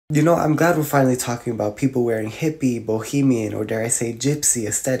I'm glad we're finally talking about people wearing hippie, bohemian, or dare I say gypsy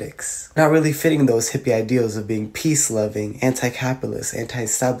aesthetics. Not really fitting those hippie ideals of being peace-loving, anti-capitalist,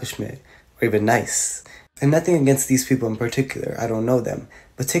 anti-establishment, or even nice. And nothing against these people in particular, I don't know them,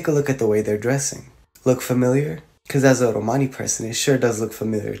 but take a look at the way they're dressing. Look familiar? Because as a Romani person, it sure does look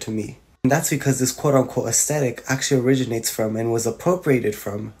familiar to me. And that's because this quote-unquote aesthetic actually originates from and was appropriated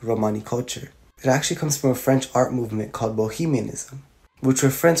from Romani culture. It actually comes from a French art movement called Bohemianism, which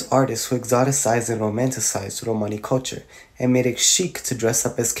were French artists who exoticized and romanticized Romani culture and made it chic to dress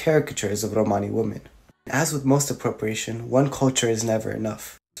up as caricatures of Romani women. As with most appropriation, one culture is never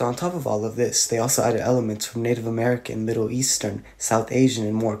enough. So on top of all of this, they also added elements from Native American, Middle Eastern, South Asian,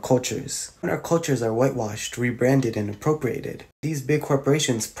 and more cultures. When our cultures are whitewashed, rebranded, and appropriated, these big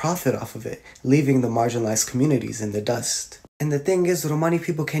corporations profit off of it, leaving the marginalized communities in the dust. And the thing is, Romani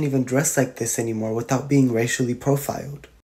people can't even dress like this anymore without being racially profiled.